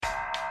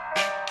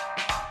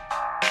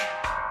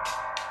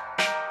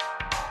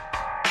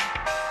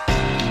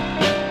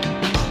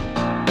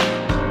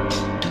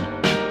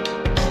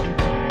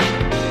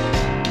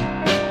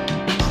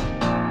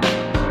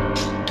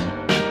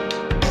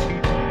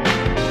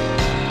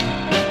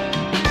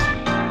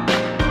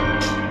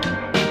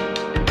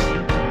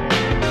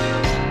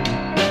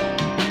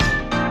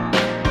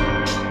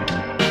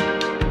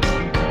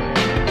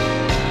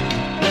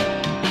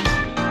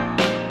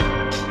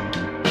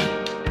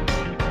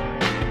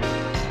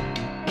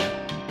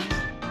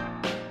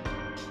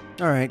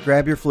All right,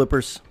 grab your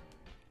flippers.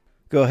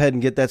 Go ahead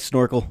and get that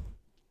snorkel.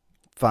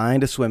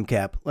 Find a swim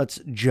cap.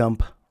 Let's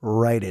jump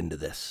right into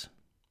this.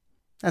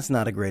 That's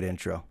not a great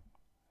intro.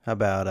 How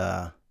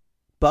about,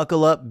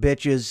 buckle up,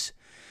 bitches.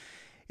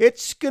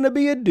 It's gonna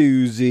be a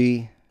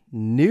doozy.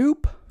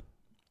 Nope.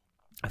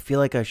 I feel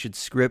like I should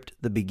script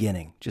the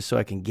beginning just so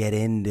I can get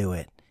into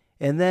it.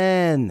 And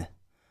then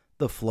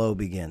the flow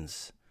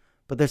begins.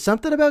 But there's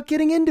something about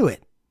getting into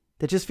it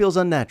that just feels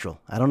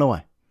unnatural. I don't know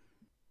why.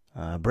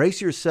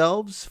 Brace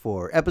yourselves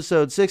for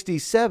episode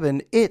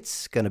 67.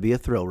 It's going to be a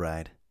thrill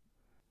ride.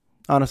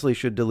 Honestly,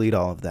 should delete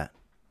all of that.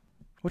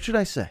 What should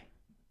I say?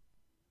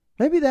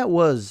 Maybe that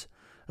was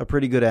a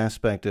pretty good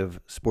aspect of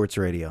sports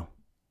radio.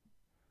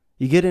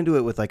 You get into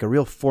it with like a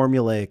real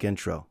formulaic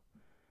intro.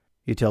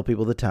 You tell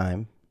people the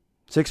time.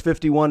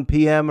 6:51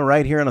 p.m.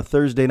 right here on a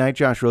Thursday night.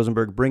 Josh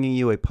Rosenberg bringing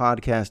you a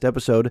podcast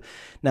episode.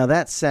 Now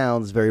that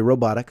sounds very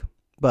robotic,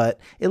 but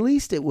at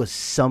least it was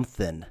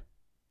something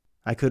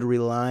I could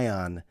rely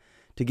on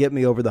to get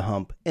me over the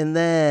hump, and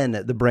then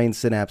the brain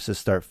synapses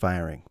start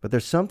firing. But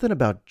there's something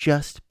about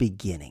just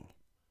beginning.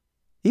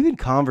 Even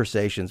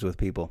conversations with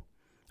people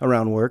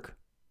around work.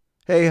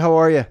 Hey, how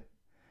are you?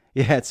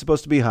 Yeah, it's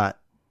supposed to be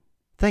hot.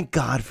 Thank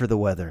God for the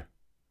weather.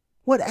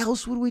 What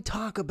else would we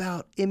talk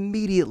about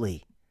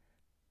immediately?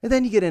 And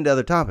then you get into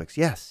other topics.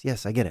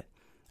 Yes, I get it.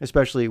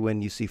 Especially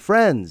when you see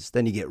friends,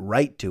 then you get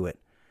right to it.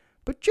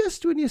 But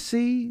just when you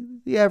see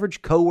the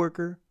average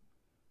coworker,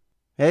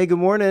 hey, good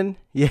morning.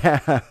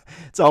 Yeah,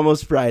 it's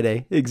almost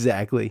Friday.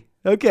 Exactly.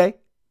 Okay.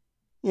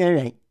 Yeah,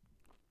 right.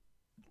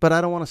 But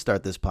I don't want to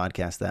start this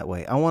podcast that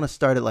way. I want to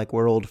start it like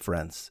we're old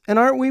friends. And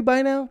aren't we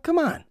by now? Come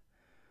on.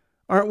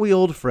 Aren't we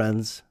old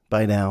friends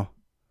by now?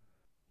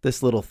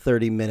 This little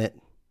 30-minute,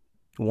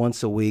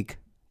 once a week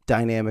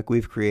dynamic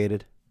we've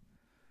created.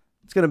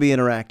 It's going to be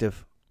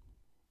interactive.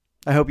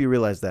 I hope you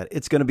realize that.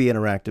 It's going to be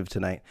interactive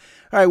tonight.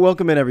 All right,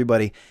 welcome in,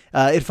 everybody.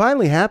 It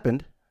finally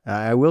happened.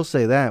 I will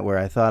say that, where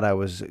I thought I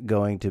was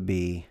going to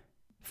be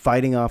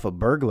fighting off a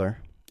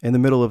burglar in the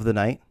middle of the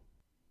night.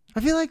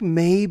 I feel like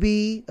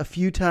maybe a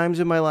few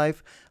times in my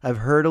life I've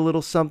heard a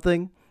little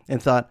something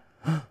and thought,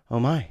 oh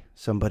my,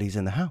 somebody's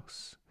in the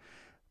house.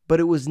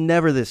 But it was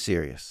never this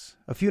serious.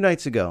 A few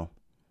nights ago,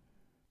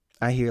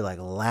 I hear like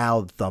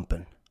loud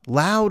thumping.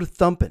 Loud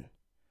thumping.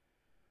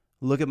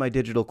 Look at my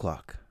digital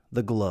clock.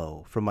 The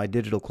glow from my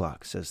digital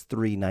clock says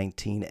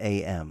 3:19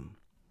 a.m.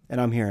 And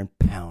I'm hearing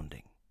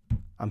pounding.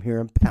 I'm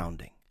hearing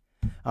pounding.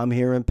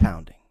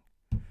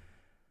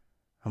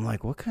 I'm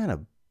like, what kind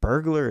of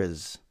burglar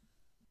is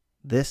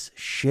this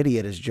shitty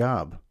at his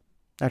job?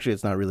 Actually,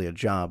 it's not really a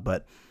job,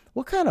 but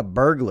what kind of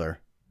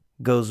burglar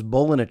goes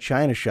bull in a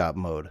china shop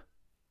mode?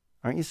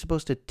 Aren't you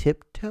supposed to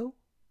tiptoe?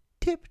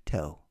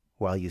 Tiptoe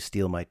while you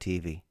steal my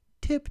TV.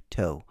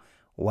 Tiptoe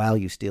while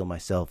you steal my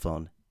cell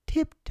phone.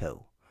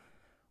 Tiptoe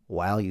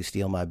while you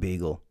steal my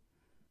beagle.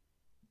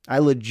 I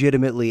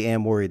legitimately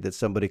am worried that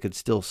somebody could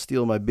still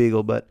steal my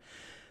beagle, but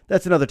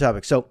that's another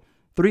topic. So,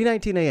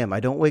 3:19 a.m. I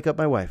don't wake up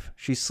my wife.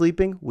 She's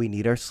sleeping. We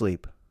need our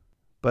sleep.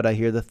 But I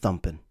hear the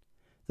thumping.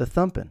 The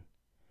thumping.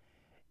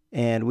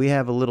 And we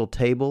have a little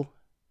table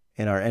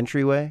in our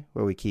entryway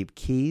where we keep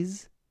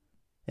keys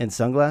and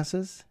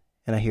sunglasses.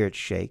 And I hear it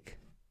shake.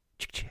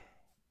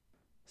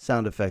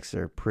 Sound effects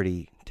are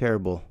pretty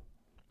terrible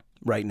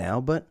right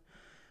now, but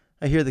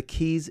I hear the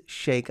keys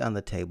shake on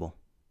the table.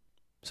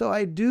 So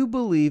I do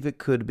believe it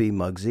could be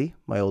Muggsy,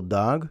 my old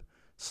dog,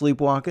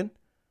 sleepwalking.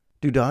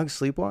 Do dogs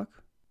sleepwalk?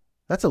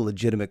 That's a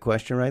legitimate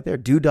question right there.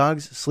 Do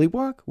dogs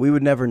sleepwalk? We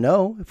would never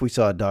know if we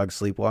saw a dog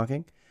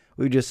sleepwalking.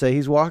 We would just say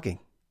he's walking,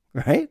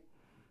 right?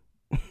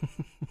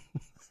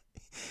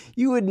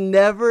 You would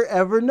never,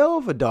 ever know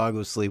if a dog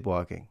was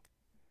sleepwalking.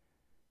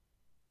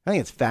 I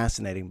think it's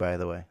fascinating, by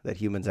the way, that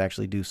humans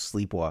actually do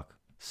sleepwalk.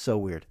 So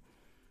weird.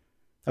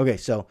 Okay,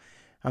 so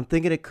I'm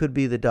thinking it could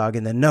be the dog,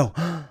 and then no,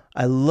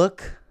 I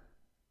look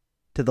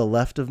to the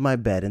left of my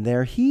bed, and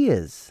there he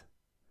is.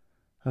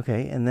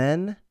 Okay, and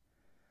then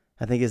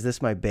I think, is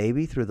this my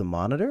baby through the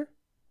monitor?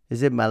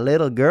 Is it my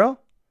little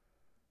girl?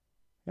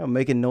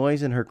 Making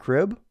noise in her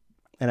crib,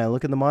 and I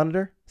look in the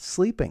monitor,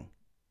 sleeping.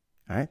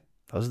 All right,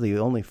 those are the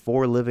only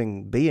 4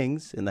 living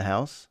beings in the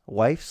house.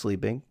 Wife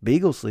sleeping,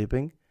 beagle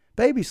sleeping,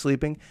 baby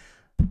sleeping.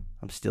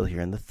 I'm still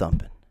hearing the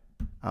thumping.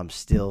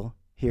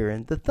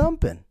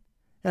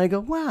 And I go,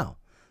 wow,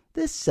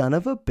 this son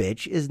of a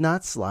bitch is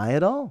not sly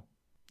at all.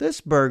 This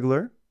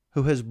burglar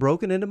who has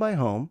broken into my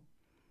home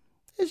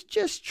is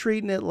just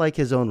treating it like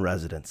his own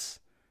residence.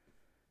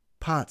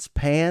 Pots,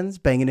 pans,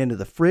 banging into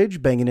the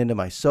fridge, banging into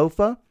my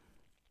sofa.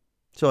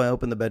 So I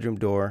open the bedroom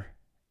door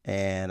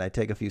and I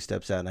take a few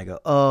steps out and I go,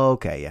 oh,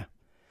 okay, yeah.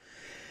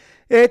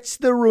 It's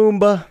the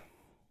Roomba.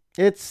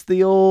 It's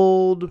the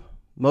old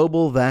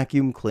mobile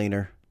vacuum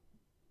cleaner.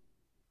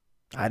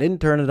 I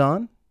didn't turn it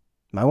on.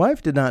 My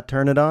wife did not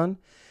turn it on.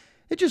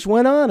 It just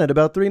went on at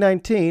about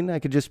 3:19. I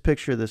could just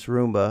picture this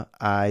Roomba,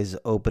 eyes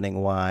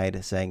opening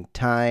wide, saying,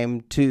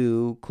 time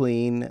to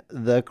clean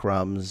the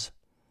crumbs.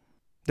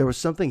 There was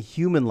something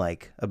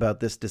human-like about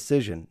this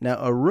decision. Now,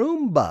 a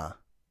Roomba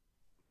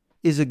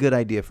is a good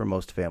idea for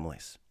most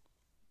families.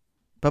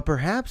 But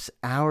perhaps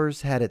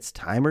ours had its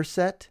timer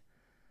set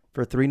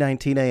for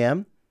 3:19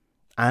 a.m.?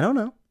 I don't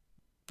know.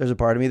 There's a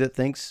part of me that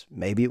thinks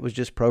maybe it was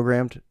just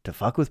programmed to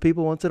fuck with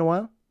people once in a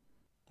while.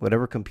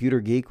 Whatever computer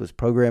geek was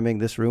programming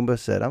this Roomba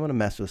said, I'm going to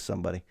mess with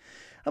somebody.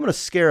 I'm going to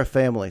scare a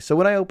family. So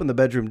when I opened the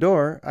bedroom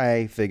door,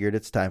 I figured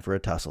it's time for a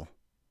tussle.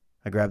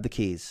 I grabbed the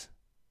keys.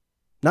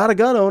 Not a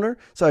gun owner,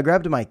 so I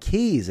grabbed my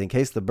keys in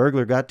case the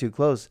burglar got too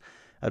close.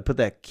 I'd put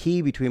that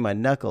key between my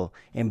knuckle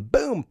and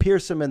boom,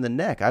 pierce him in the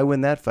neck. I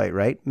win that fight,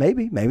 right?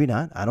 Maybe, maybe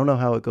not. I don't know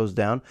how it goes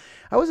down.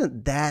 I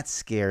wasn't that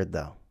scared,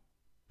 though.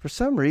 For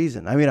some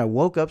reason. I mean, I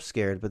woke up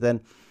scared, but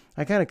then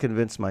I kind of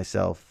convinced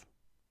myself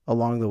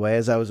along the way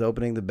as I was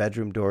opening the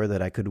bedroom door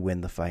that I could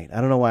win the fight.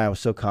 I don't know why I was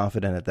so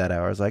confident at that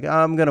hour. I was like,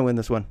 I'm going to win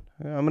this one.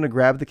 I'm going to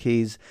grab the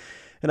keys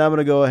and I'm going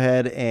to go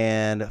ahead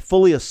and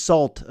fully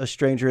assault a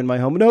stranger in my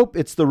home. Nope,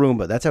 it's the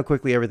Roomba. That's how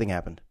quickly everything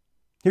happened.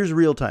 Here's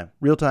real time.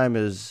 Real time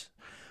is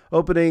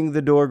opening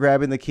the door,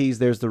 grabbing the keys,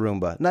 there's the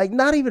Roomba. Like,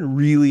 not even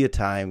really a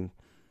time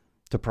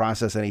to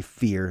process any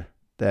fear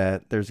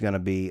that there's going to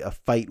be a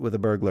fight with a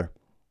burglar.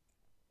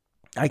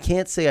 I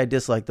can't say I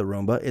dislike the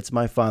Roomba. It's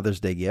my Father's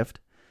Day gift.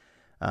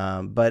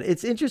 But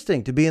it's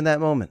interesting to be in that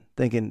moment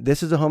thinking,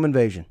 this is a home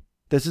invasion.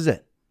 This is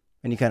it.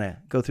 And you kind of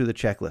go through the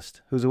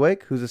checklist. Who's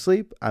awake? Who's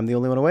asleep? I'm the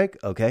only one awake.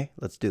 Okay,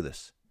 let's do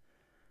this.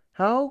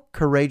 How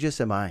courageous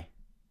am I?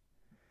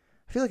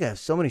 I feel like I have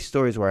so many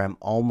stories where I'm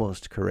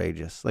almost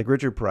courageous. Like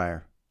Richard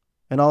Pryor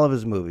in all of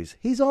his movies.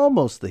 He's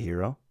almost the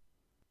hero.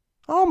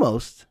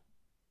 Almost.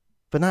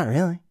 But not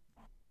really.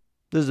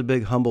 This is a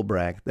big humble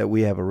brag that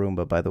we have a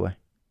Roomba, by the way.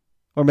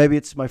 Or maybe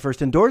it's my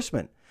first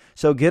endorsement.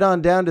 So get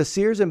on down to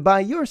Sears and buy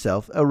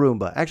yourself a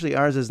Roomba. Actually,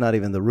 ours is not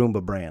even the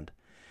Roomba brand.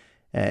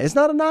 It's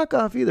not a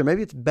knockoff either.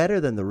 Maybe it's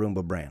better than the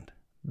Roomba brand.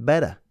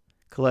 Better.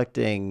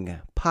 Collecting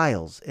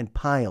piles and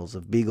piles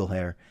of beagle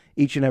hair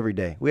each and every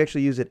day. We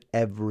actually use it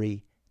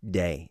every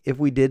day. If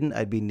we didn't,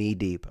 I'd be knee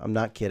deep. I'm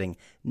not kidding.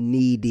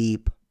 Knee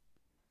deep.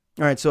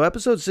 All right, so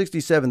episode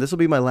 67, this will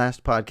be my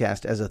last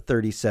podcast as a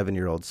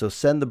 37-year-old. So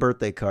send the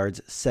birthday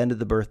cards, send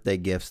the birthday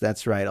gifts.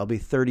 That's right, I'll be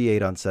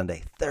 38 on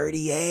Sunday.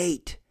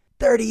 38!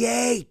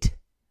 38!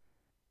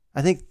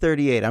 I think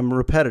 38, I'm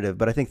repetitive,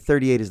 but I think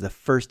 38 is the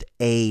first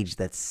age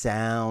that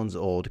sounds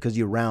old because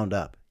you round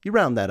up. You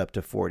round that up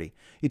to 40.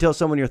 You tell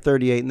someone you're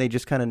 38 and they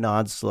just kind of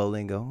nod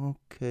slowly and go,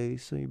 okay,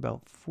 so you're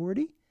about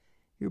 40?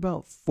 You're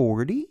about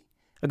 40?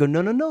 I go,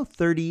 no,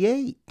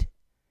 38.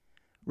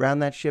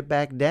 Round that shit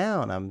back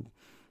down. I'm,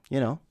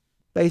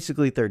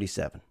 basically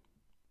 37.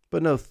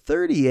 But no,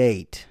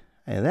 38,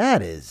 and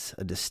that is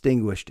a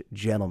distinguished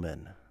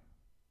gentleman.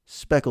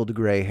 Speckled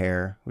gray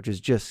hair, which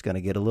is just going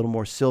to get a little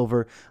more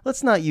silver.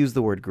 Let's not use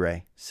the word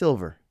gray.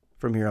 Silver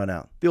from here on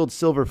out. The old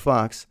silver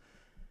fox.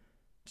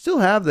 Still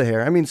have the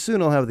hair. I mean,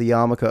 soon I'll have the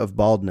yarmulke of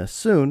baldness.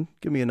 Soon.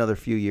 Give me another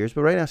few years.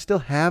 But right now, still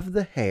have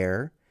the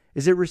hair.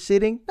 Is it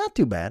receding? Not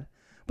too bad.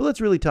 But let's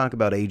really talk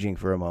about aging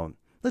for a moment.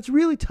 Let's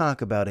really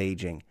talk about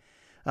aging.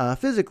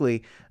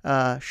 Physically,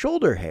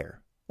 shoulder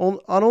hair. On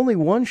only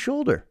one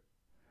shoulder.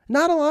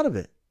 Not a lot of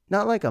it.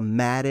 Not like a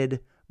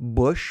matted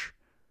bush.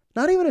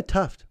 Not even a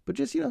tuft, but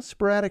just,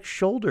 sporadic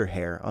shoulder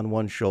hair on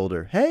one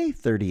shoulder. Hey,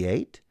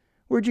 38.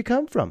 Where'd you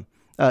come from?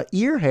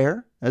 Ear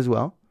hair as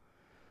well.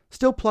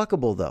 Still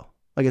pluckable, though.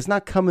 Like, it's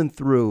not coming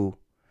through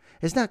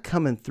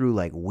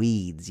like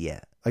weeds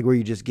yet. Like where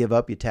you just give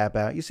up, you tap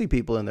out. You see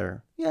people in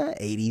their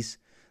 80s.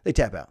 They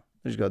tap out.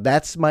 They just go,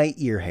 that's my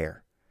ear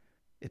hair.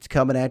 It's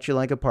coming at you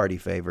like a party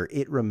favor.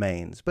 It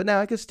remains. But now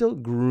I can still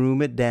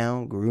groom it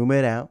down, groom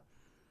it out,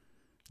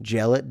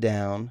 gel it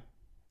down.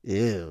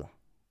 Ew.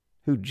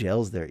 Who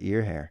gels their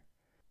ear hair?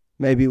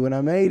 Maybe when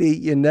I'm 80.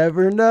 You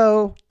never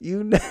know.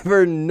 You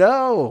never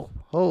know.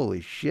 Holy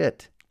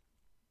shit.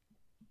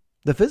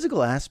 The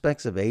physical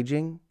aspects of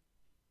aging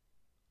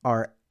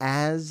are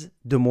as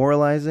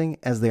demoralizing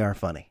as they are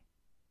funny.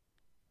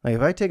 Like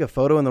if I take a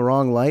photo in the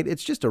wrong light,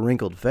 it's just a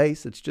wrinkled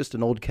face. It's just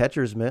an old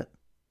catcher's mitt.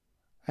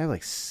 I have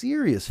like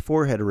serious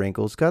forehead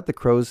wrinkles, got the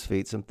crow's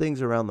feet, some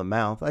things around the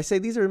mouth. I say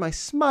these are my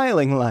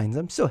smiling lines.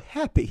 I'm so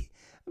happy.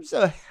 I'm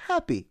so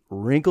happy.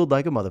 Wrinkled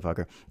like a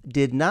motherfucker.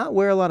 Did not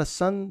wear a lot of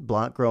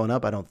sunblock growing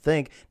up, I don't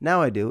think.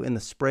 Now I do, in the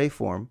spray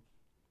form.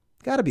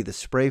 Got to be the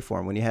spray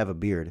form when you have a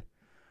beard.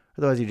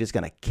 Otherwise, you're just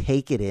going to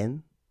cake it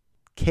in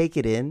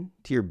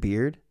to your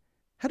beard.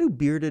 How do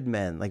bearded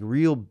men, like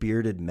real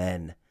bearded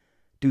men,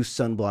 do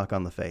sunblock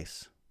on the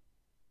face?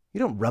 You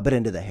don't rub it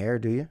into the hair,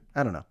 do you?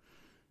 I don't know.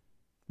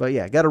 But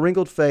yeah, got a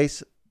wrinkled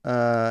face,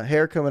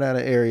 hair coming out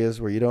of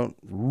areas where you don't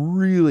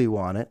really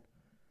want it.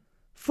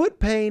 Foot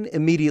pain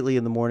immediately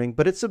in the morning,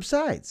 but it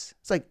subsides.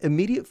 It's like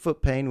immediate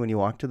foot pain when you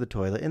walk to the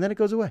toilet, and then it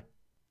goes away.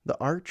 The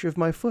arch of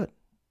my foot.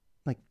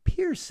 Like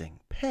piercing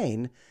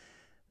pain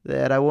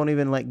that I won't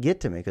even let get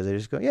to me because I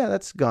just go, yeah,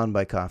 that's gone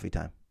by coffee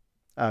time.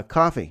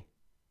 Coffee.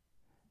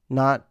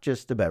 Not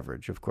just a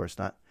beverage, of course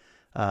not.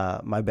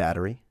 My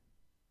battery.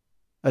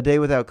 A day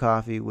without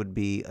coffee would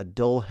be a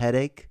dull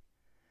headache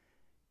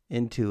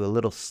into a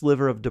little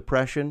sliver of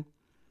depression.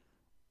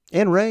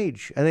 And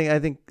rage. I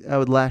think I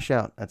would lash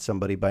out at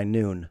somebody by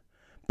noon.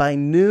 By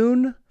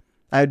noon,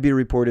 I would be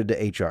reported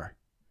to HR.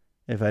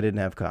 if I didn't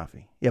have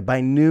coffee. Yeah,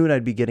 by noon,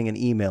 I'd be getting an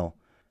email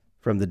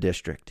from the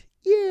district.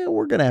 Yeah,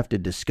 we're going to have to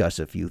discuss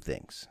a few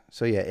things.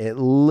 So yeah, at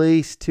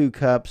least 2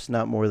 cups,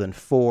 not more than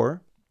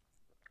 4.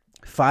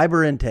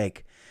 Fiber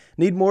intake.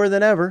 Need more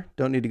than ever.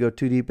 Don't need to go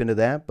too deep into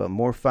that, but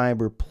more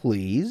fiber,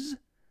 please.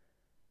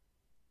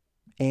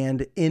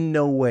 And in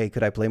no way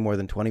could I play more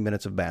than 20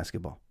 minutes of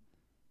basketball.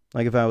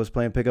 Like if I was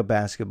playing pickup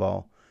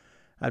basketball,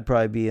 I'd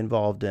probably be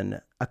involved in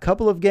a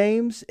couple of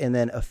games and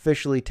then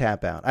officially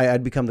tap out.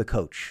 I'd become the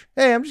coach.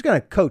 Hey, I'm just going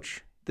to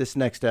coach this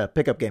next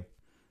pickup game.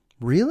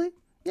 Really?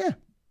 Yeah.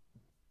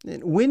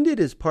 And winded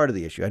is part of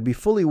the issue. I'd be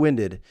fully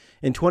winded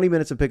in 20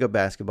 minutes of pickup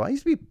basketball. I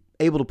used to be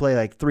able to play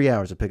like 3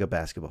 hours of pickup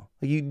basketball.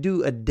 Like you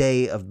do a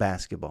day of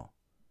basketball.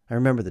 I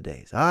remember the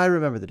days.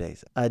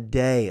 A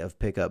day of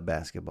pickup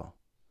basketball.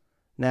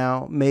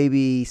 Now,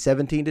 maybe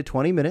 17 to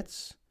 20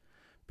 minutes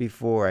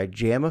before I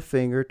jam a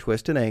finger,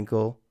 twist an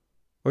ankle,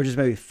 or just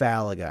maybe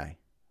foul a guy.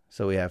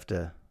 So we have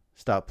to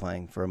stop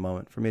playing for a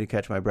moment for me to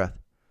catch my breath.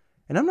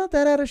 And I'm not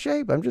that out of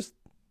shape. I'm just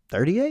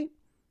 38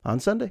 on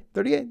Sunday.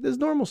 38. This is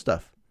normal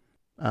stuff.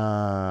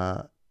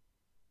 The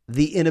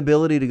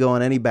inability to go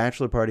on any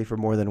bachelor party for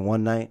more than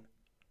one night.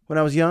 When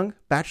I was young,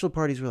 bachelor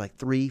parties were like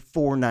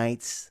 3-4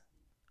 nights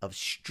of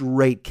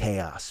straight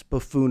chaos,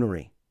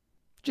 buffoonery,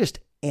 just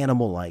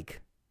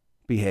animal-like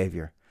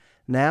behavior.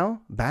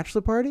 Now,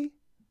 bachelor party?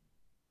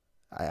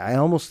 I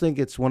almost think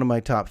it's one of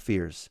my top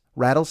fears.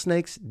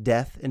 Rattlesnakes,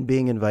 death, and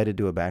being invited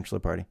to a bachelor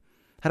party.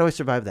 How do I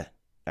survive that?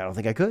 I don't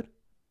think I could.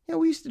 You know,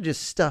 we used to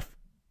just stuff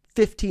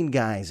 15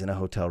 guys in a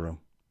hotel room.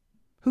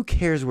 Who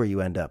cares where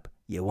you end up?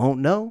 You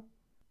won't know.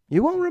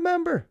 You won't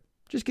remember.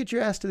 Just get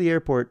your ass to the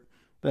airport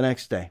the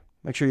next day.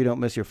 Make sure you don't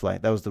miss your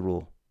flight. That was the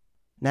rule.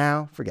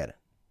 Now, forget it.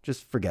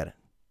 Just forget it.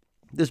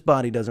 This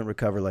body doesn't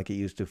recover like it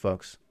used to,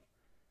 folks.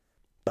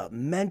 But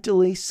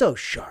mentally, so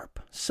sharp,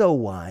 so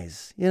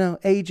wise. You know,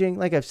 aging,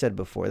 like I've said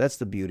before, that's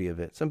the beauty of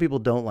it. Some people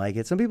don't like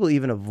it. Some people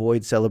even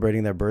avoid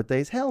celebrating their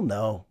birthdays. Hell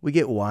no. We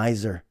get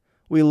wiser.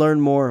 We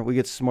learn more. We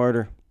get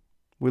smarter.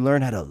 We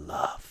learn how to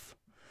love.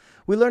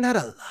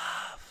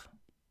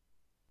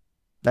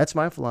 That's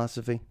my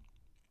philosophy.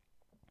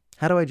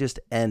 How do I just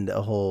end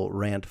a whole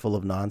rant full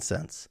of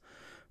nonsense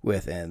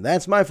with, and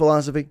that's my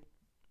philosophy?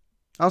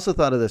 I also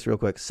thought of this real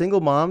quick.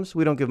 Single moms,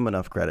 we don't give them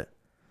enough credit.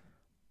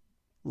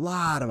 A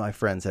lot of my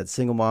friends had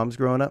single moms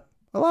growing up.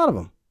 A lot of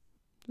them.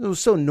 It was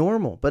so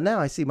normal. But now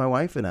I see my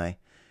wife and I,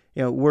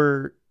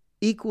 we're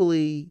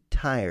equally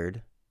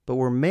tired, but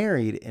we're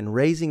married and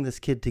raising this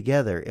kid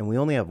together, and we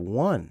only have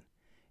one.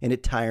 And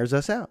it tires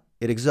us out.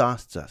 It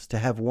exhausts us. To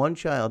have one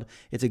child,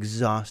 it's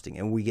exhausting,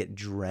 and we get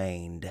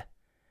drained.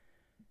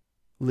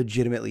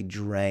 Legitimately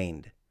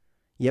drained.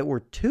 Yet we're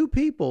 2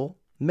 people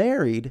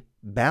married,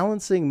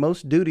 balancing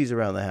most duties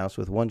around the house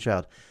with one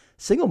child.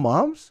 Single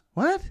moms?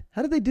 What?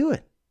 How did they do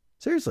it?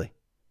 Seriously.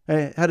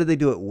 How did they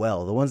do it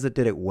well? The ones that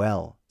did it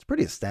well. It's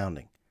pretty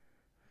astounding.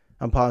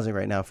 I'm pausing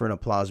right now for an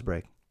applause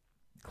break.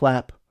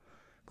 Clap.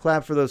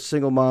 Clap for those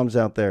single moms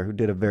out there who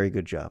did a very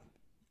good job.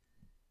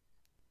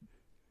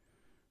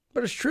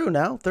 But it's true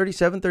now,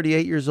 37,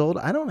 38 years old.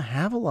 I don't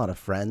have a lot of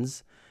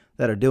friends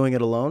that are doing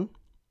it alone.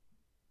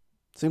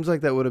 Seems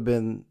like that would have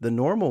been the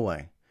normal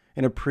way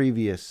in a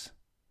previous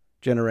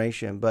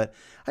generation. But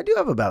I do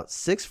have about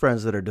 6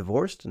 friends that are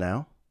divorced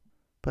now.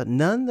 But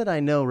none that I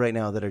know right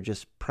now that are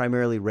just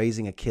primarily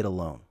raising a kid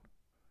alone.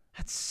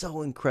 That's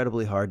so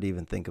incredibly hard to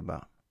even think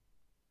about.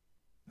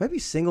 Maybe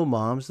single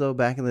moms, though,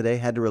 back in the day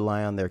had to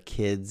rely on their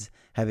kids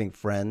having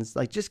friends.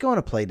 Like, just go on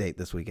a play date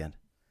this weekend.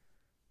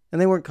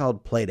 And they weren't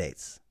called play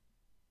dates.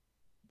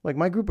 Like,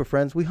 my group of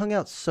friends, we hung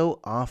out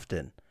so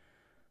often.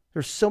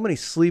 There's so many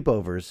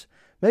sleepovers.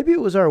 Maybe it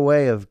was our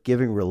way of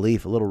giving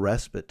relief, a little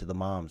respite to the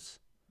moms.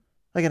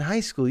 Like in high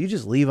school, you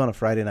just leave on a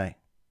Friday night.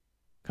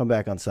 Come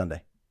back on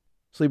Sunday.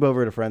 Sleep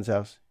over at a friend's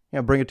house.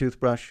 Bring a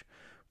toothbrush,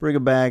 bring a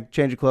bag,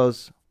 change your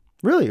clothes.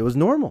 Really, it was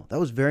normal. That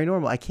was very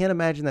normal. I can't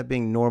imagine that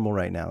being normal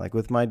right now. Like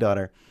with my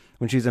daughter,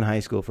 when she's in high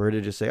school, for her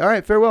to just say, all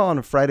right, farewell on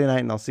a Friday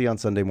night and I'll see you on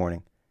Sunday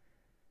morning.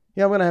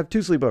 Yeah, I'm going to have 2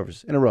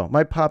 sleepovers in a row.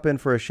 Might pop in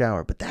for a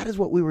shower. But that is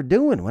what we were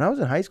doing. When I was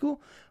in high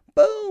school,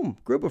 boom,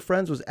 group of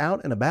friends was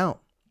out and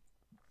about.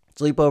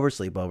 Sleepover,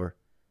 sleepover.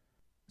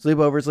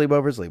 Sleepover,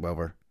 sleepover,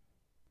 sleepover.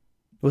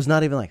 It was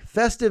not even like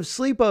festive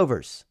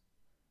sleepovers.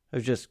 It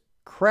was just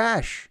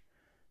crash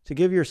to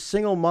give your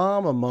single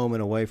mom a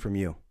moment away from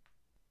you.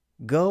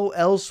 Go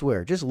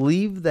elsewhere. Just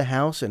leave the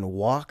house and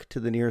walk to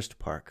the nearest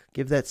park.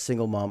 Give that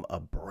single mom a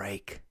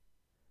break.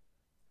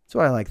 That's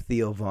why I like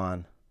Theo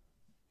Von.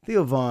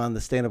 Theo Von,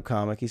 the stand-up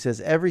comic, he says,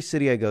 every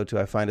city I go to,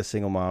 I find a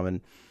single mom and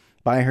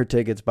buy her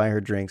tickets, buy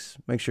her drinks,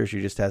 make sure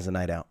she just has a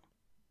night out.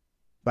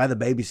 Buy the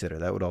babysitter.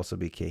 That would also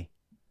be key.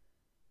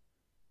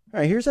 All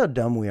right, here's how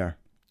dumb we are.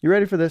 You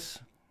ready for this?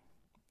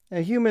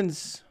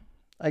 Humans,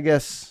 I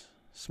guess,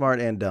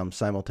 smart and dumb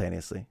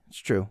simultaneously. It's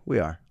true. We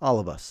are. All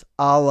of us.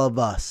 All of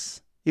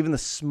us. Even the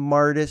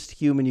smartest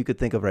human you could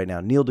think of right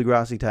now. Neil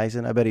deGrasse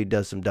Tyson, I bet he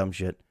does some dumb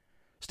shit.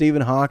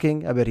 Stephen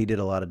Hawking, I bet he did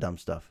a lot of dumb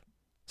stuff.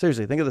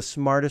 Seriously, think of the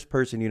smartest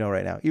person you know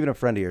right now. Even a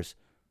friend of yours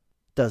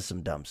does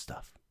some dumb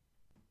stuff.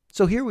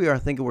 So here we are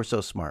thinking we're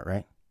so smart,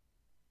 right?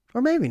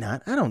 Or maybe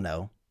not. I don't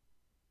know.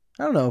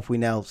 I don't know if we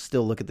now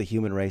still look at the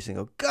human race and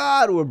go,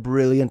 God, we're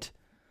brilliant.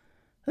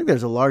 I think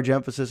there's a large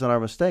emphasis on our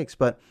mistakes.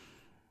 But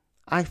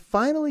I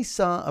finally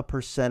saw a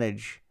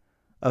percentage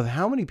of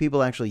how many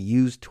people actually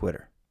use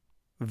Twitter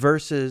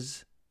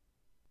versus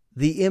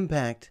the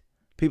impact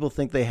people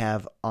think they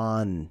have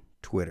on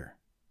Twitter.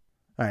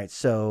 All right,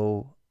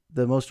 so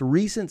the most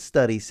recent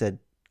study said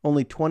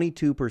only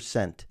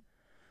 22%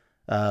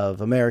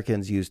 of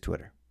Americans use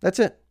Twitter. That's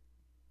it.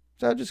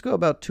 So I'll just go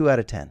about 2 out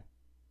of 10.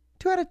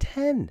 2 out of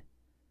 10.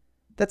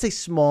 That's a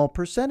small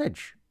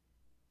percentage.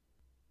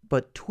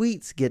 But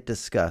tweets get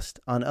discussed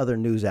on other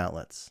news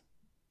outlets.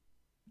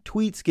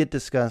 Tweets get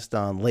discussed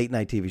on late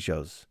night TV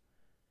shows.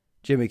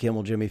 Jimmy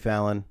Kimmel, Jimmy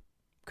Fallon,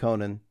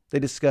 Conan, they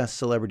discuss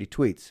celebrity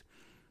tweets.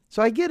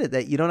 So I get it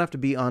that you don't have to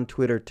be on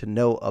Twitter to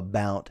know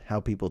about how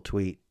people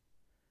tweet.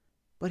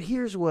 But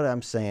here's what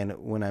I'm saying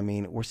when I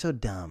mean we're so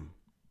dumb.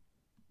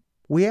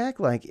 We act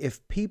like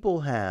if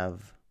people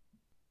have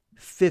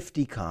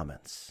 50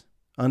 comments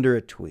under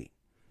a tweet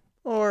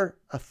or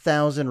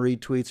 1,000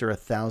 retweets or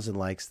 1,000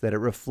 likes that it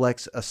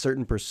reflects a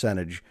certain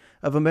percentage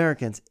of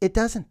Americans. It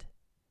doesn't.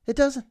 It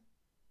doesn't.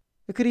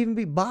 It could even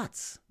be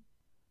bots.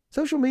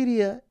 Social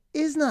media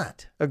is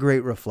not a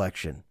great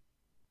reflection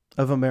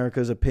of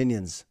America's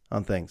opinions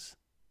on things.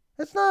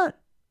 It's not.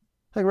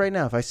 Like right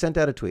now, if I sent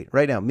out a tweet,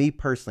 right now, me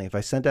personally, if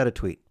I sent out a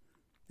tweet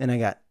and I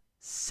got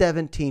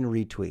 17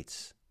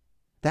 retweets,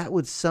 that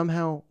would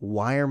somehow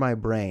wire my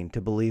brain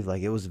to believe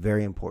like it was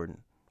very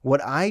important.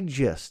 What I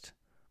just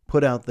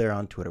put out there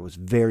on Twitter was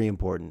very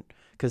important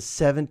because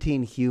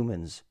 17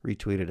 humans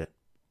retweeted it.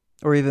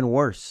 Or even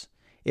worse,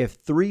 if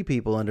 3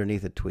 people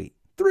underneath a tweet,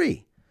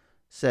 3,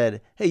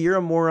 said, hey, you're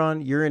a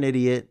moron, you're an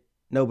idiot,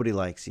 nobody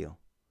likes you.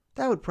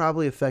 That would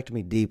probably affect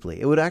me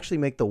deeply. It would actually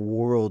make the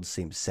world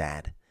seem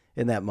sad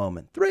in that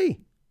moment. 3.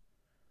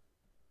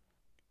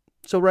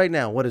 So right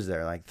now, what is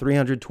there? Like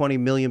 320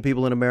 million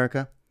people in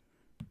America?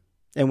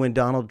 And when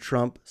Donald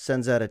Trump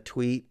sends out a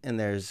tweet and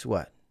there's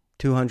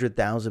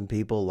 200,000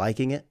 people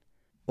liking it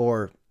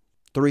or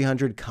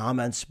 300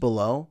 comments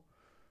below,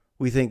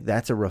 we think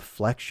that's a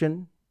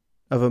reflection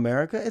of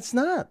America? It's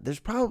not. There's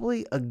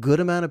probably a good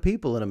amount of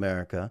people in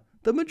America,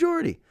 the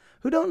majority,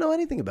 who don't know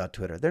anything about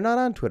Twitter. They're not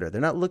on Twitter.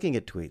 They're not looking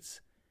at tweets.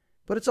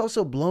 But it's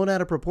also blown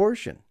out of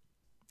proportion.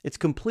 It's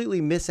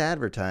completely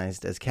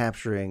misadvertised as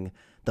capturing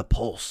the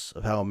pulse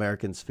of how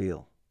Americans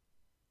feel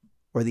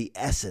or the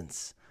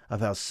essence of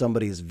how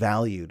somebody is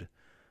valued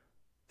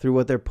through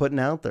what they're putting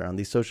out there on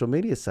these social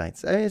media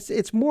sites. I mean,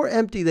 it's more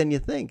empty than you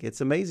think. It's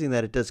amazing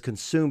that it does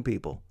consume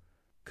people.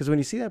 Because when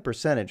you see that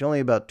percentage, only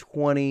about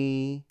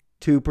 22%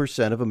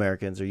 of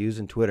Americans are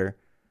using Twitter.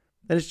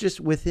 And it's just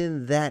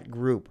within that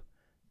group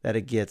that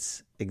it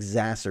gets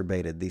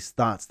exacerbated, these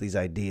thoughts, these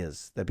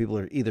ideas, that people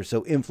are either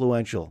so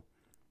influential,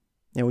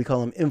 and we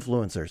call them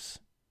influencers.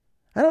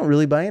 I don't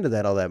really buy into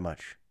that all that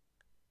much.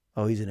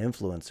 Oh, he's an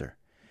influencer.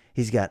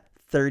 He's got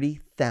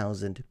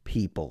 30,000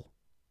 people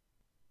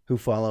who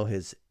follow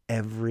his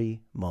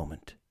every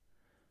moment.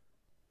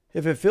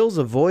 If it fills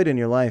a void in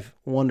your life,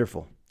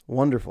 wonderful,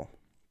 wonderful.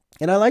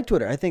 And I like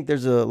Twitter. I think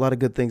there's a lot of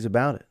good things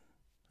about it.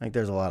 I think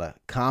there's a lot of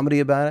comedy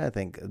about it. I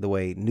think the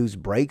way news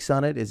breaks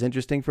on it is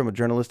interesting from a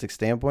journalistic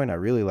standpoint. I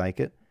really like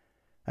it.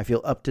 I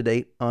feel up to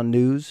date on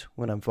news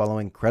when I'm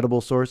following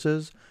credible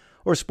sources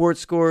or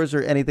sports scores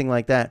or anything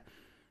like that.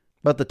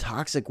 But the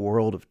toxic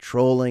world of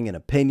trolling and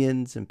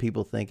opinions and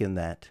people thinking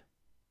that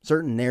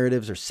certain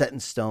narratives are set in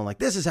stone, like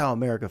this is how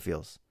America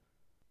feels.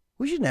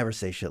 We should never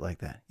say shit like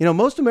that. You know,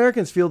 most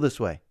Americans feel this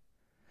way.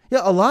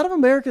 Yeah, a lot of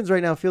Americans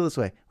right now feel this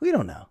way. We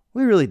don't know.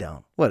 We really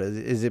don't. What,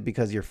 is it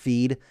because your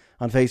feed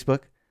on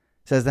Facebook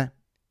says that?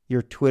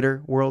 Your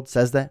Twitter world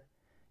says that?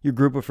 Your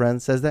group of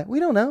friends says that? We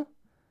don't know.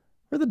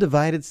 We're the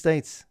divided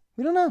states.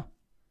 We don't know.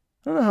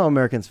 I don't know how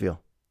Americans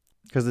feel.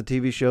 Because the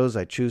TV shows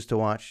I choose to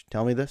watch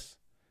tell me this.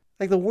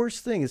 Like the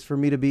worst thing is for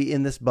me to be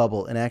in this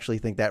bubble and actually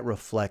think that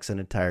reflects an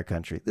entire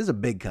country. This is a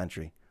big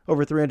country.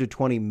 Over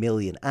 320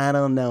 million. I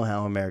don't know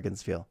how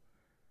Americans feel.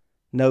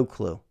 No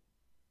clue.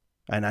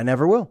 And I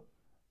never will.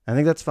 I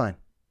think that's fine.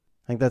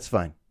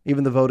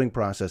 Even the voting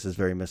process is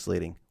very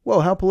misleading. Whoa,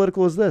 how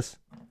political is this?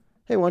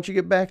 Hey, why don't you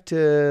get back to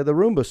the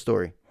Roomba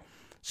story?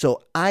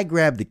 So I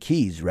grabbed the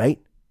keys,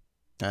 right?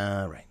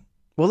 All right.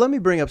 Well, let me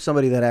bring up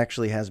somebody that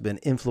actually has been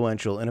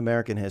influential in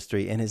American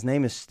history, and his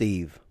name is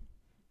Steve.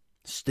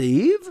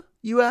 Steve,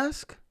 you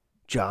ask?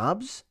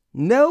 Jobs?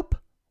 Nope.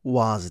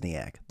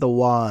 Wozniak. The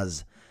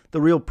Woz.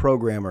 The real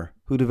programmer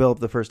who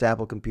developed the first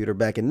Apple computer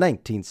back in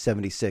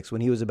 1976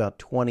 when he was about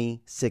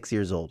 26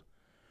 years old.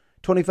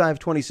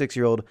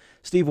 26-year-old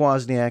Steve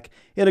Wozniak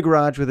in a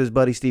garage with his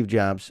buddy Steve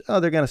Jobs. Oh,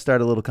 they're going to start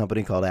a little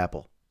company called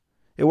Apple.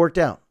 It worked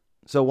out.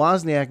 So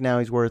Wozniak now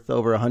he's worth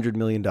over $100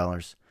 million.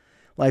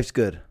 Life's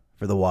good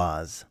for the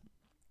Woz.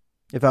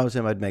 If I was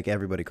him, I'd make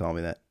everybody call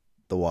me that.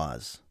 The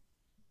Woz.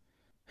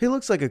 He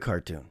looks like a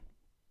cartoon.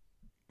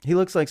 He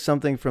looks like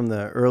something from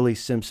the early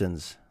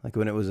Simpsons, like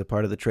when it was a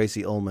part of the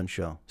Tracy Ullman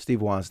show. Steve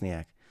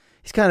Wozniak.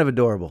 He's kind of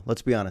adorable,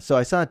 let's be honest. So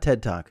I saw a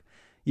TED Talk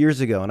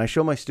years ago, and I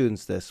show my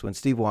students this when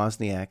Steve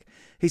Wozniak,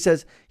 he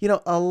says,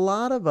 a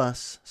lot of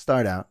us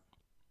start out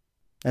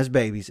as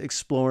babies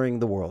exploring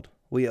the world.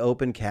 We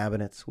open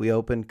cabinets, we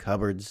open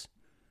cupboards,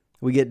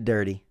 we get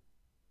dirty,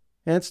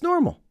 and it's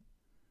normal.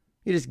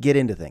 You just get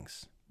into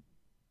things.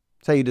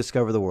 That's how you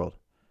discover the world.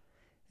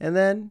 And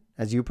then,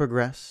 as you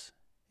progress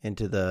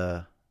into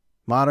the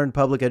modern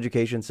public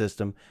education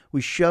system,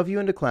 we shove you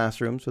into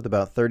classrooms with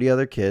about 30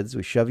 other kids.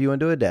 We shove you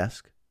into a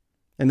desk,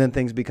 and then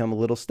things become a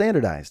little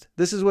standardized.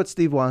 This is what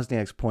Steve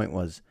Wozniak's point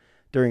was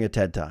during a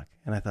TED Talk.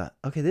 And I thought,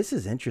 okay, this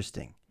is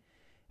interesting.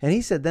 And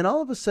he said, then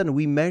all of a sudden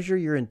we measure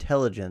your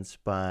intelligence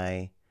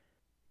by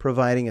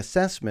providing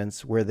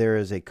assessments where there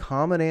is a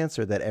common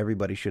answer that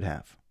everybody should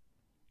have.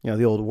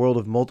 The old world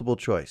of multiple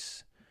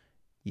choice.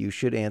 You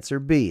should answer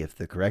B. If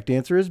the correct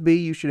answer is B,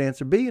 you should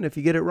answer B. And if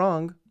you get it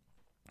wrong,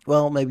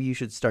 well, maybe you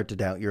should start to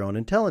doubt your own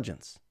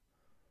intelligence.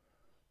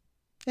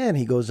 And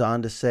he goes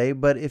on to say,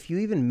 but if you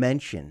even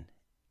mention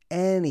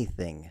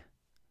anything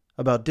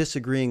about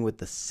disagreeing with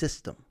the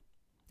system,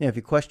 if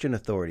you question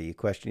authority, you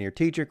question your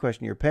teacher,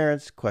 question your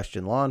parents,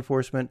 question law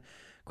enforcement,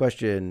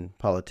 question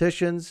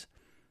politicians,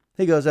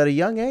 he goes, at a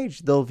young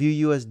age, they'll view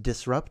you as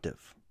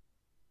disruptive.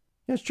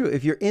 It's true.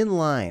 If you're in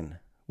line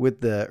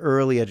with the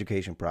early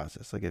education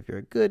process, like if you're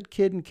a good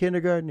kid in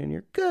kindergarten and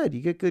you're good,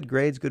 you get good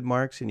grades, good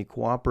marks, and you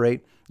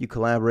cooperate, you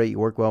collaborate, you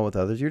work well with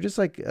others, you're just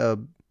like a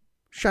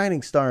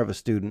shining star of a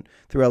student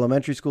through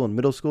elementary school and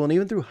middle school and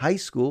even through high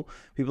school.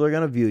 People are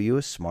going to view you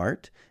as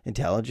smart,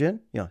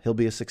 intelligent. He'll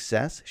be a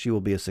success. She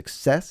will be a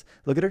success.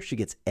 Look at her. She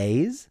gets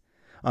A's.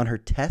 On her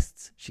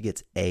tests, she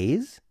gets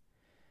A's.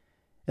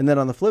 And then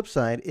on the flip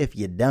side, if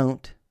you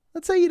don't,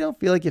 let's say you don't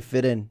feel like you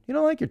fit in. You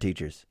don't like your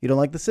teachers. You don't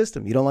like the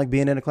system. You don't like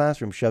being in a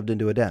classroom shoved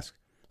into a desk,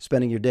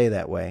 spending your day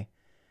that way.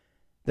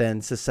 Then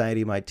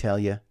society might tell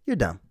you, you're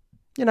dumb.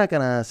 You're not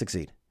going to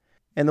succeed.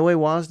 And the way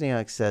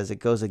Wozniak says, it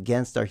goes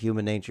against our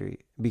human nature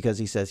because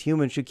he says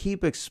humans should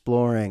keep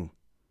exploring.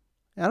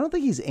 I don't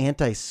think he's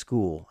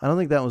anti-school. I don't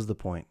think that was the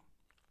point.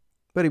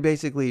 But he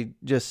basically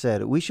just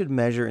said we should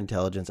measure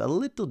intelligence a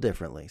little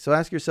differently. So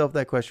ask yourself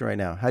that question right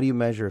now. How do you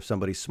measure if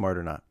somebody's smart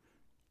or not?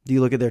 Do you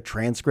look at their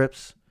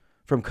transcripts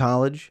from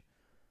college?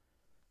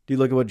 Do you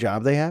look at what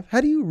job they have?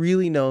 How do you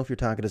really know if you're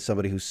talking to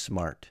somebody who's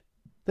smart?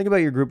 Think about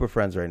your group of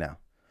friends right now.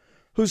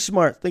 Who's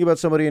smart? Think about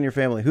somebody in your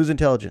family. Who's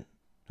intelligent?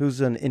 Who's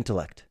an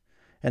intellect?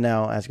 And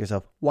now ask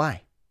yourself,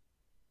 why?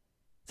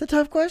 It's a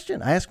tough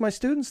question. I ask my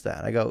students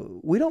that. I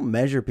go, we don't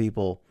measure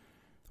people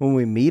when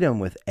we meet them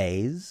with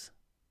A's.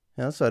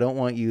 So I don't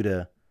want you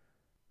to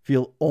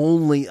feel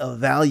only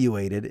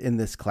evaluated in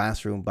this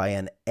classroom by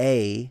an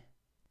A,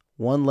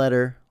 one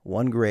letter,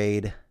 one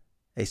grade,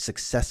 a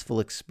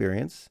successful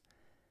experience.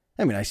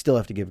 I mean, I still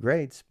have to give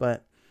grades,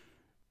 but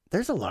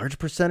there's a large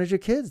percentage of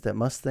kids that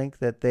must think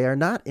that they are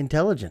not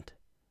intelligent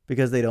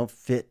because they don't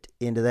fit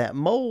into that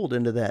mold,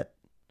 into that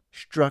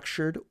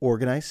structured,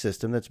 organized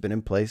system that's been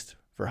in place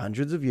for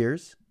hundreds of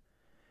years.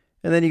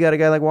 And then you got a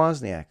guy like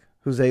Wozniak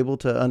who's able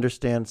to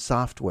understand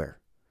software,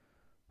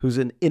 who's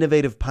an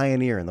innovative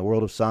pioneer in the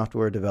world of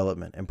software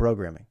development and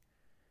programming.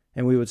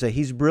 And we would say,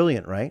 he's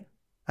brilliant, right?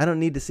 I don't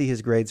need to see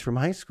his grades from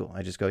high school.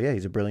 I just go, yeah,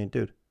 he's a brilliant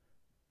dude.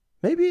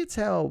 Maybe it's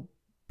how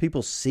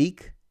people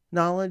seek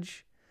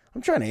knowledge.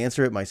 I'm trying to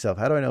answer it myself.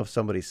 How do I know if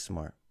somebody's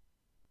smart?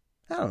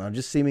 I don't know,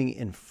 just seeming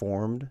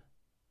informed.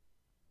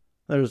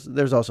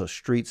 There's also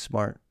street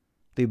smart,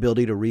 the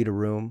ability to read a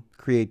room,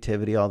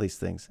 creativity, all these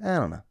things. I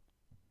don't know.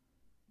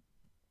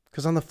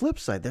 Because on the flip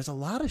side, there's a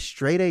lot of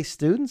straight A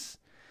students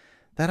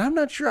that I'm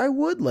not sure I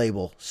would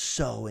label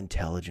so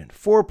intelligent.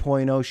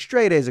 4.0,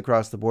 straight A's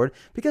across the board,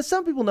 because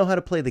some people know how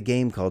to play the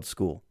game called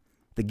school.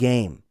 The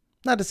game.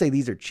 Not to say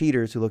these are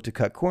cheaters who look to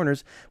cut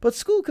corners, but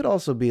school could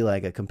also be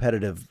like a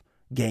competitive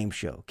game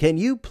show. Can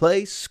you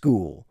play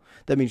school?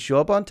 That means show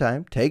up on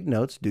time, take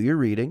notes, do your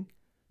reading,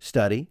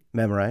 study,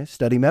 memorize,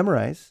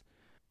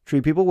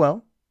 treat people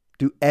well,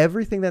 do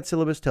everything that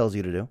syllabus tells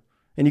you to do,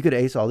 and you could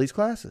ace all these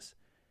classes.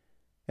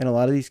 And a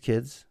lot of these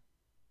kids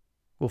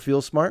will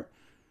feel smart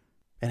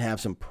and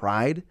have some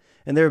pride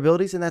in their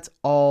abilities, and that's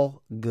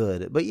all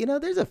good. But,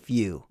 there's a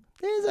few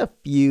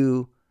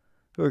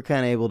who are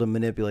kind of able to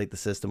manipulate the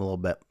system a little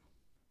bit.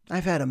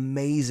 I've had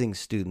amazing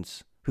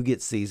students who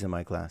get C's in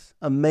my class.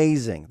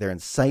 Amazing. They're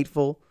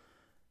insightful.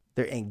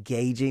 They're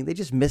engaging. They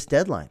just miss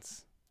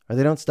deadlines, or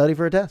they don't study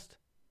for a test.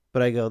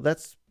 But I go,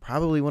 that's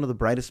probably one of the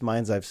brightest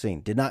minds I've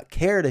seen. Did not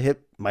care to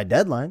hit my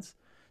deadlines.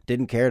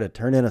 Didn't care to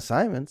turn in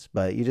assignments,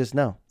 but you just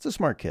know. It's a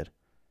smart kid.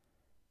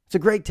 It's a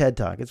great TED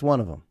Talk. It's one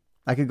of them.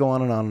 I could go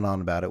on and on and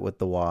on about it with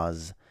the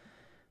Woz,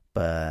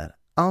 but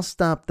I'll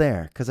stop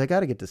there because I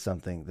got to get to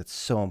something that's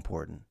so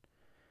important.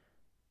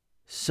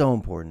 So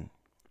important.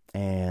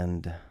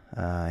 And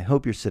I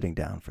hope you're sitting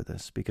down for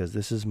this because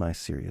this is my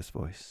serious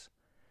voice.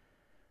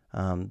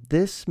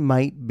 This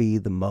might be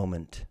the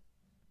moment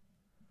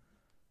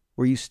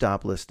where you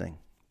stop listening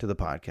to the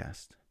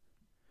podcast.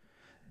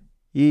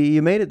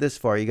 You made it this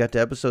far. You got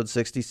to episode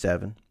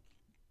 67.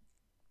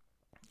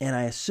 And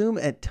I assume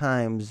at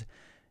times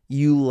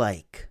you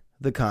like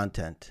the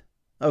content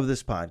of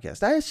this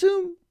podcast. I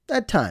assume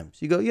at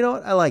times, you go, you know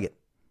what? I like it.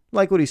 I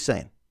like what he's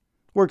saying.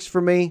 Works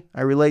for me.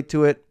 I relate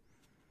to it.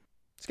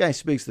 This guy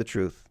speaks the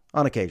truth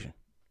on occasion.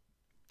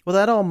 Well,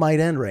 that all might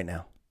end right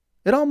now.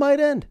 It all might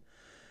end.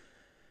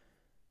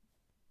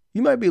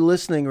 You might be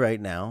listening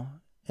right now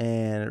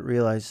and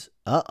realize,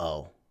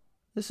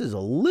 this is a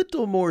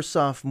little more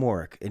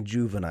sophomoric and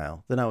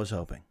juvenile than I was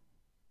hoping.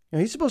 You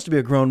know, he's supposed to be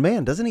a grown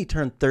man. Doesn't he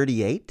turn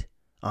 38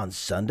 on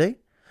Sunday?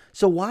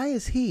 So why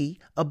is he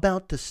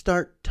about to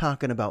start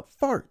talking about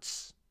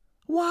farts?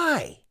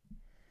 Why?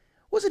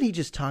 Wasn't he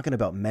just talking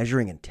about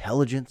measuring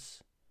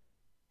intelligence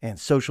and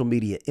social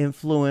media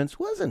influence?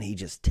 Wasn't he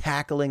just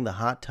tackling the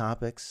hot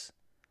topics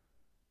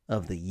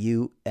of the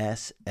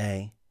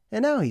USA?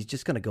 And now he's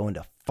just going to go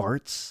into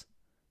farts?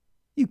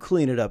 You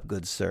clean it up,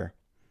 good sir.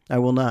 I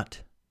will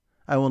not.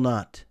 I will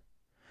not.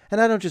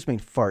 And I don't just mean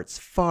farts.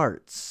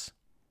 Farts.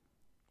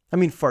 I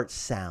mean fart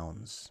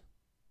sounds.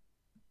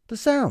 The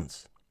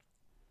sounds.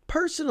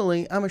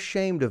 Personally, I'm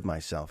ashamed of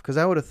myself because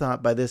I would have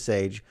thought by this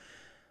age,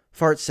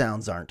 fart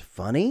sounds aren't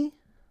funny.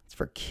 It's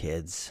for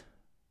kids.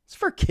 It's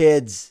for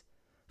kids.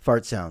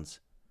 Fart sounds.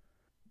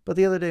 But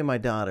the other day, my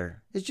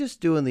daughter is just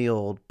doing the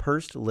old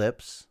pursed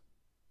lips,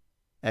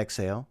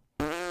 exhale,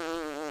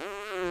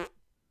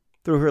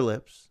 through her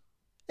lips,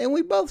 and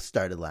we both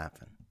started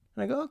laughing.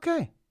 And I go,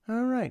 okay,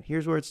 all right,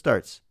 here's where it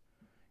starts.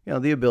 You know,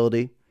 the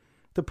ability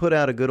to put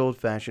out a good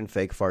old-fashioned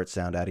fake fart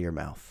sound out of your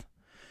mouth.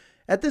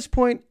 At this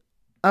point,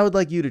 I would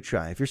like you to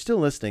try. If you're still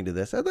listening to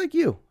this, I'd like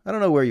you. I don't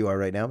know where you are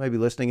right now, maybe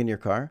listening in your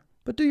car,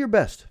 but do your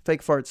best.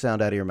 Fake fart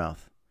sound out of your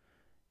mouth.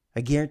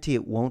 I guarantee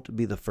it won't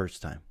be the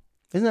first time.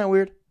 Isn't that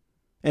weird?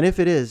 And if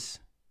it is,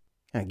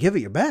 give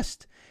it your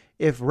best.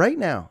 If right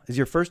now is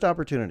your first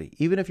opportunity,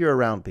 even if you're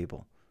around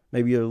people,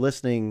 maybe you're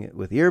listening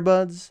with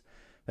earbuds,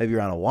 maybe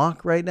you're on a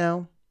walk right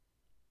now,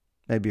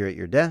 maybe you're at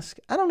your desk.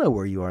 I don't know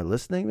where you are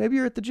listening. Maybe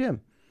you're at the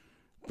gym.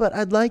 But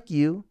I'd like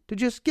you to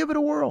just give it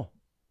a whirl.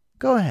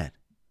 Go ahead.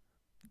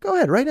 Go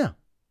ahead right now.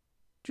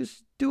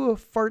 Just do a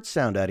fart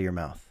sound out of your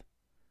mouth.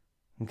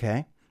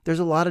 Okay? There's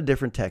a lot of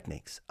different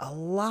techniques. A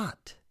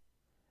lot.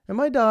 And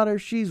my daughter,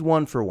 she's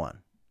one for one.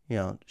 You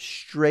know,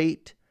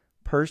 straight,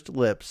 pursed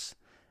lips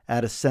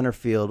out of center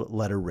field,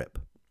 let her rip.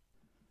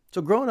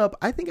 So growing up,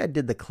 I think I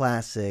did the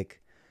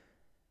classic,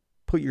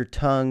 put your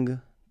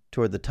tongue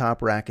toward the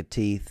top rack of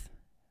teeth,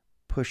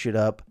 push it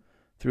up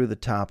through the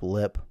top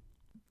lip.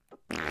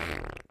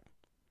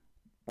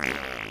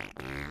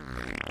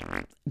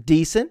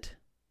 Decent.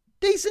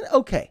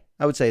 Okay.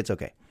 I would say it's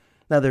okay.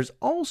 Now there's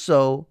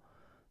also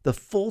the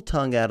full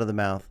tongue out of the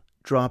mouth,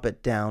 drop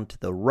it down to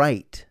the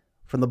right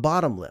from the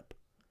bottom lip.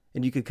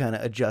 And you could kind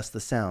of adjust the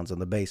sounds on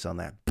the bass on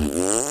that.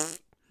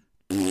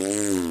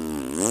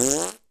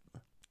 It's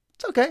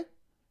okay.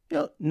 You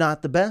know,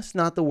 not the best,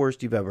 not the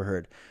worst you've ever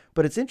heard.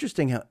 But it's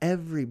interesting how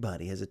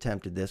everybody has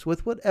attempted this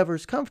with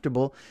whatever's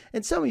comfortable.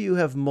 And some of you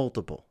have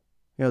multiple.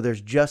 You know,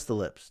 there's just the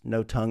lips,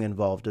 no tongue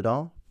involved at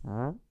all.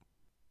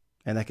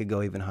 And that could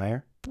go even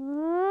higher.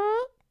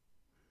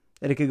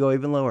 And it could go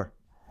even lower.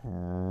 You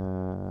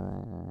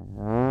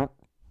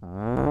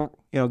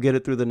know, get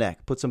it through the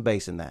neck. Put some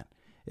bass in that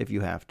if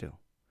you have to.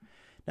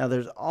 Now,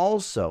 there's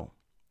also,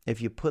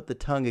 if you put the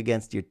tongue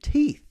against your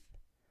teeth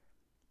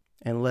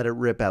and let it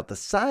rip out the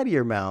side of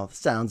your mouth,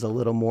 sounds a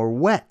little more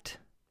wet.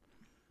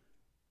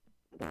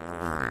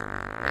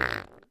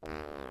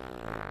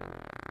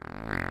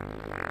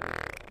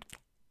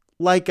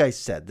 Like I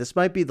said, this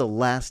might be the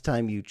last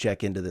time you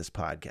check into this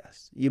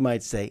podcast. You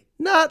might say,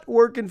 not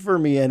working for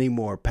me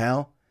anymore,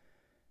 pal.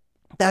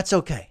 That's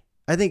okay.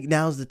 I think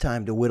now's the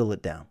time to whittle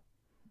it down.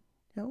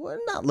 You know, we're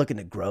not looking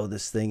to grow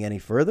this thing any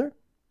further.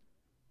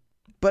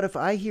 But if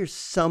I hear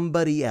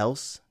somebody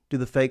else do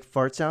the fake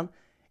fart sound,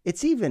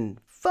 it's even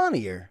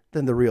funnier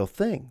than the real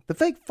thing. The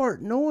fake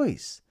fart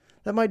noise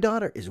that my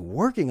daughter is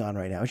working on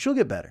right now. And she'll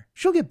get better.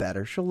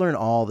 She'll learn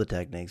all the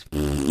techniques.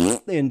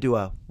 Into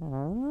a.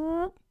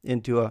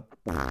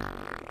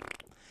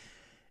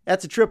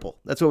 That's a triple.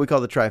 That's what we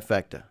call the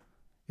trifecta.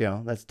 You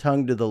know, that's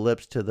tongue to the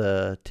lips to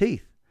the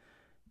teeth.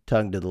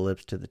 Tongue to the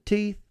lips to the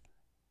teeth.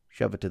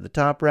 Shove it to the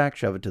top rack,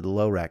 shove it to the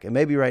low rack. And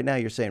maybe right now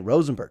you're saying,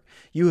 Rosenberg,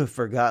 you have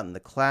forgotten the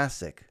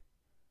classic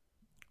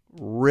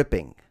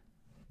ripping.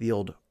 The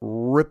old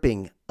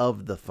ripping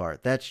of the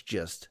fart. That's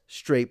just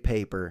straight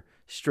paper,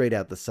 straight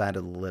out the side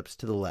of the lips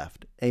to the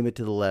left. Aim it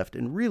to the left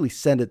and really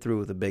send it through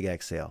with a big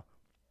exhale.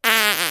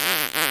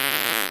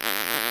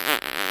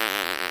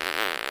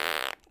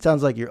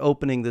 Sounds like you're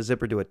opening the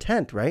zipper to a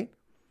tent, right?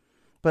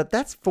 But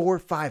that's 4 or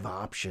 5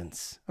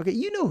 options. Okay,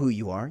 you know who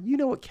you are. You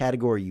know what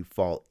category you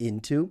fall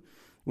into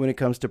when it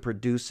comes to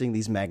producing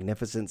these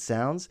magnificent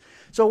sounds.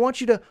 So I want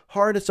you to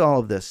harness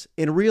all of this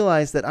and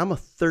realize that I'm a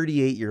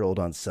 38-year-old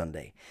on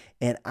Sunday,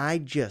 and I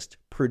just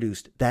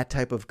produced that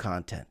type of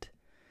content.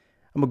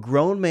 I'm a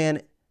grown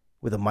man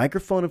with a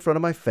microphone in front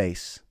of my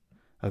face.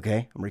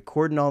 Okay, I'm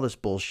recording all this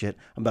bullshit.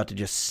 I'm about to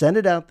just send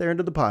it out there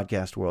into the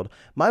podcast world.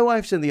 My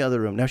wife's in the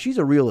other room. Now, she's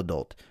a real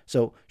adult,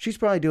 so she's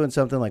probably doing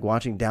something like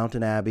watching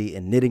Downton Abbey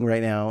and knitting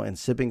right now and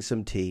sipping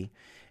some tea.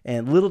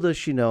 And little does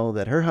she know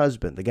that her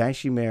husband, the guy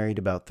she married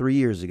about 3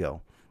 years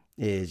ago,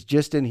 is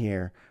just in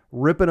here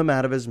ripping them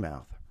out of his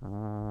mouth.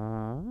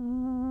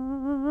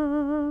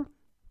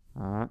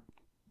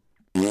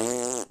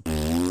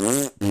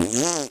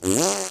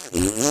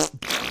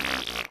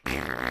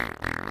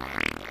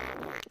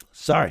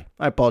 Sorry,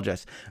 I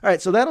apologize. All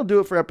right, so that'll do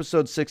it for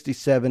episode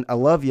 67. I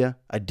love you.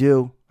 I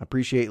do. I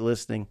appreciate you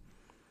listening.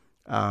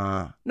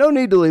 No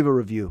need to leave a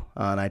review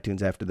on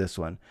iTunes after this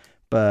one.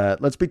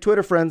 But let's be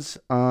Twitter friends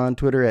on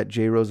Twitter at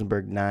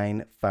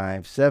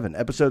jrosenberg957.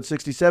 Episode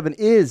 67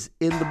 is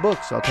in the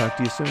books. I'll talk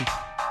to you soon.